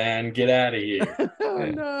rock fan. Get out of here.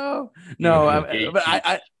 Oh, no. But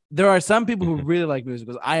I there are some people who really like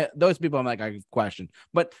musicals. Those people I'm like I question,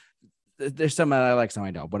 but there's some that I like, some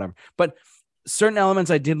I don't. Whatever. But certain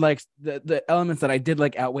elements I did like. The elements that I did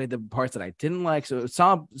like outweighed the parts that I didn't like. So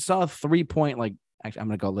saw 3 point like. Actually, I'm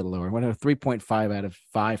gonna go a little lower. Whatever, 3.5 out of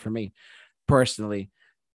 5 for me personally.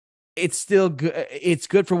 It's still good. It's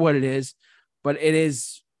good for what it is, but it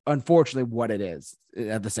is unfortunately what it is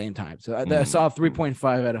at the same time. So I saw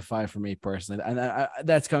 3.5 out of 5 for me personally, and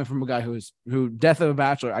that's coming from a guy who Death of a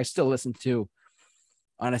Bachelor I still listen to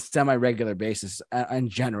on a semi-regular basis. In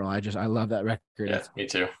general, I love that record. Yeah, me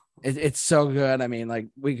too. It's so good. I mean, like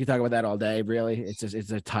we could talk about that all day. Really,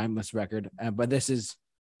 it's a timeless record. But this is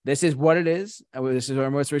what it is. This is our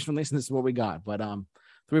most recent release, and this is what we got. But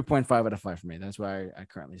 3.5 out of 5 for me. That's where I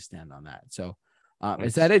currently stand on that. So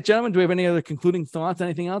is that it, gentlemen? Do we have any other concluding thoughts?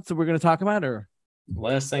 Anything else that we're going to talk about? Or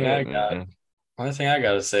last thing I got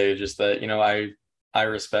to say is just that I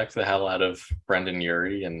respect the hell out of Brendan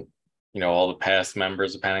Urie and all the past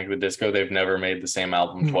members of Panic at the Disco. They've never made the same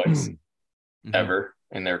album twice ever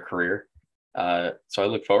in their career. So I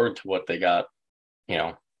look forward to what they got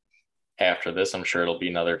after this. I'm sure it'll be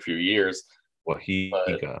another few years. What he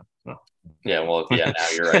got. Yeah, well, yeah, now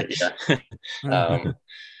you're right. Yeah.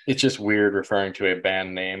 it's just weird referring to a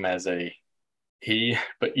band name as a he,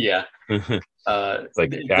 but yeah. It's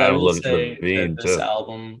like I Adam will say that Levine this too.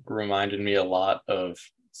 album reminded me a lot of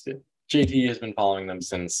JT has been following them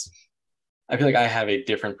since. I feel like I have a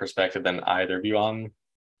different perspective than either of you on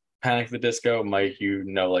Panic at the Disco. Mike, you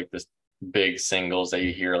know, like this big singles that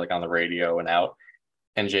you hear like on the radio and out,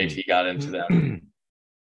 and JT got into them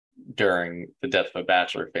during the Death of a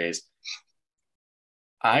Bachelor phase.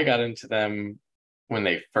 I got into them when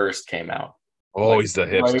they first came out. Oh, he's the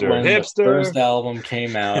Right hipster. when the Hipster. first album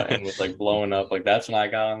came out and was like blowing up, like that's when I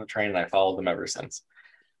got on the train and I followed them ever since.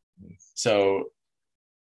 So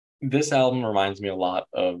this album reminds me a lot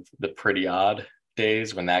of the Pretty Odd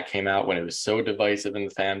days when that came out, when it was so divisive in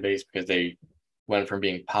the fan base because they went from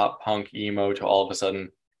being pop punk emo to all of a sudden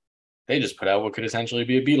they just put out what could essentially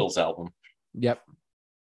be a Beatles album. Yep.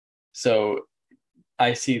 So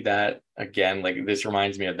I see that again, like this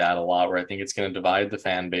reminds me of that a lot, where I think it's going to divide the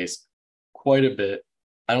fan base quite a bit.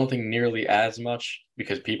 I don't think nearly as much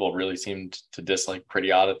because people really seemed to dislike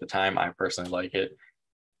Pretty Odd at the time. I personally like it,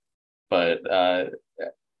 but I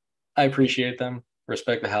appreciate them,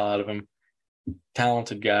 respect the hell out of him,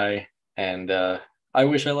 talented guy, and I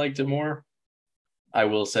wish I liked it more. I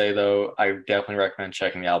will say though, I definitely recommend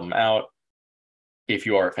checking the album out if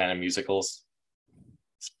you are a fan of musicals,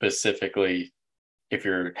 specifically if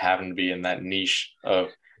you're having to be in that niche of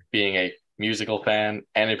being a musical fan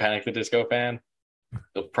and a Panic at the Disco fan.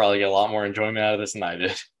 You'll probably get a lot more enjoyment out of this than I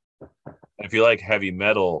did. If you like heavy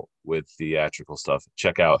metal with theatrical stuff,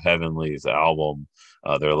 check out Heavenly's album.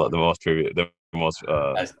 They're the most previous, the most.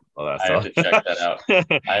 I have to check that out.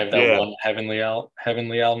 I have that one Heavenly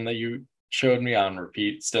album that you showed me on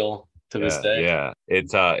repeat still to this day. Yeah,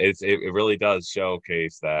 it really does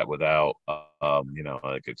showcase that without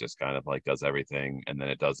like it just kind of like does everything and then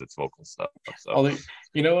it does its vocal stuff. So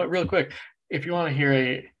you know what, real quick, if you want to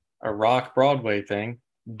hear a rock Broadway thing,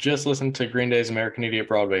 just listen to Green Day's American Idiot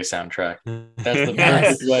Broadway soundtrack. That's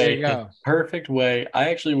the perfect way. I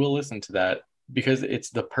actually will listen to that because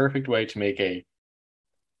it's the perfect way to make a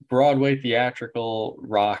Broadway theatrical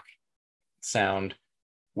rock sound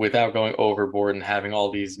without going overboard and having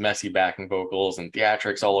all these messy backing vocals and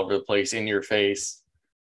theatrics all over the place in your face.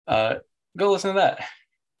 Go listen to that.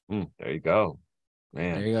 There you go,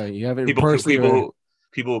 man. There you go. You have it.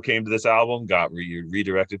 People who came to this album got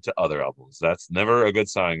redirected to other albums. That's never a good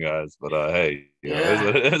sign, guys. But hey,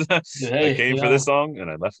 I came for this song and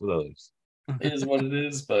I left with others. It is what it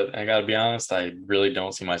is. But I gotta be honest, I really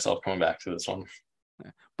don't see myself coming back to this one.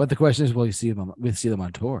 But the question is, will you see them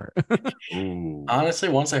on tour? Honestly,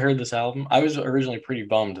 once I heard this album, I was originally pretty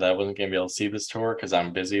bummed that I wasn't gonna be able to see this tour because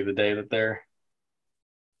I'm busy the day that they're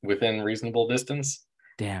within reasonable distance.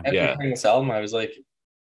 Damn. After hearing this album, I was like,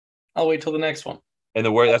 I'll wait till the next one. And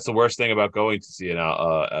that's the worst thing about going to see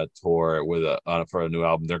a tour with for a new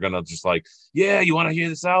album. They're gonna just like, yeah, you want to hear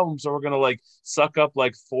this album, so we're gonna like suck up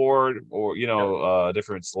like 4 or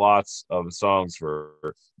different slots of songs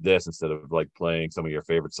for this instead of like playing some of your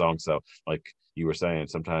favorite songs. So like you were saying,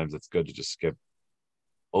 sometimes it's good to just skip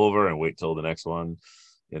over and wait till the next one.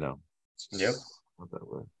 Yep.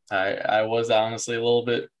 I was honestly a little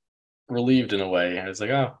bit relieved in a way. I was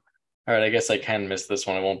like, oh. All right, I guess I can miss this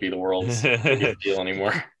one. It won't be the world's biggest deal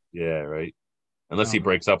anymore. Yeah, right. Unless he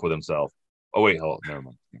breaks up with himself. Oh wait, never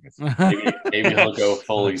mind. Maybe he'll go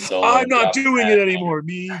fully solo. I'm not doing it anymore,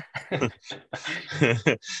 me.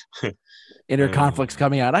 Inner conflicts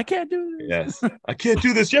coming out. I can't do this. Yes, I can't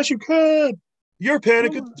do this. Yes, you can. You're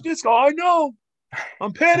panicking. Disco. I know.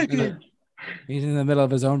 I'm panicking. He's in the middle of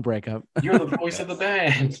his own breakup. You're the voice of the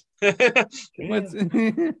band.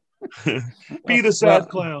 Be the sad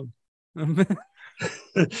clown.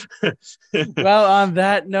 Well, on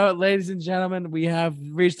that note, ladies and gentlemen, we have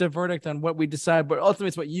reached a verdict on what we decide, but ultimately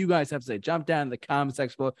it's what you guys have to say. Jump down in the comment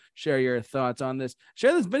section below, share your thoughts on this,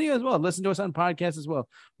 share this video as well, listen to us on podcasts as well.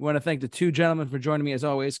 We want to thank the 2 gentlemen for joining me as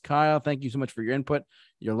always. Kyle, thank you so much for your input.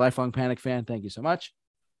 You're a lifelong Panic fan. Thank you so much.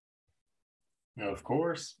 Of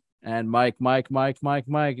course. And Mike,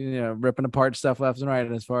 ripping apart stuff left and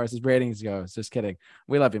right as far as his ratings go. Just kidding.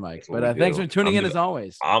 We love you, Mike. But thanks for tuning in as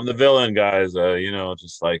always. I'm the villain, guys.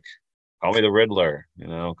 Just like call me the Riddler,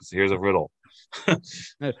 because here's a riddle.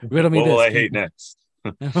 Riddle me what this. will I hate next?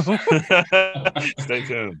 Stay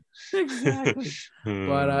tuned. Exactly.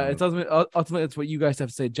 But it's ultimately it's what you guys have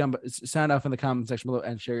to say. Sound off in the comment section below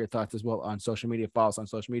and share your thoughts as well on social media. Follow us on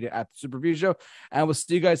social media at the Superview Show, and we'll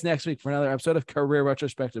see you guys next week for another episode of Career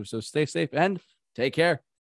Retrospectives. So stay safe and take care.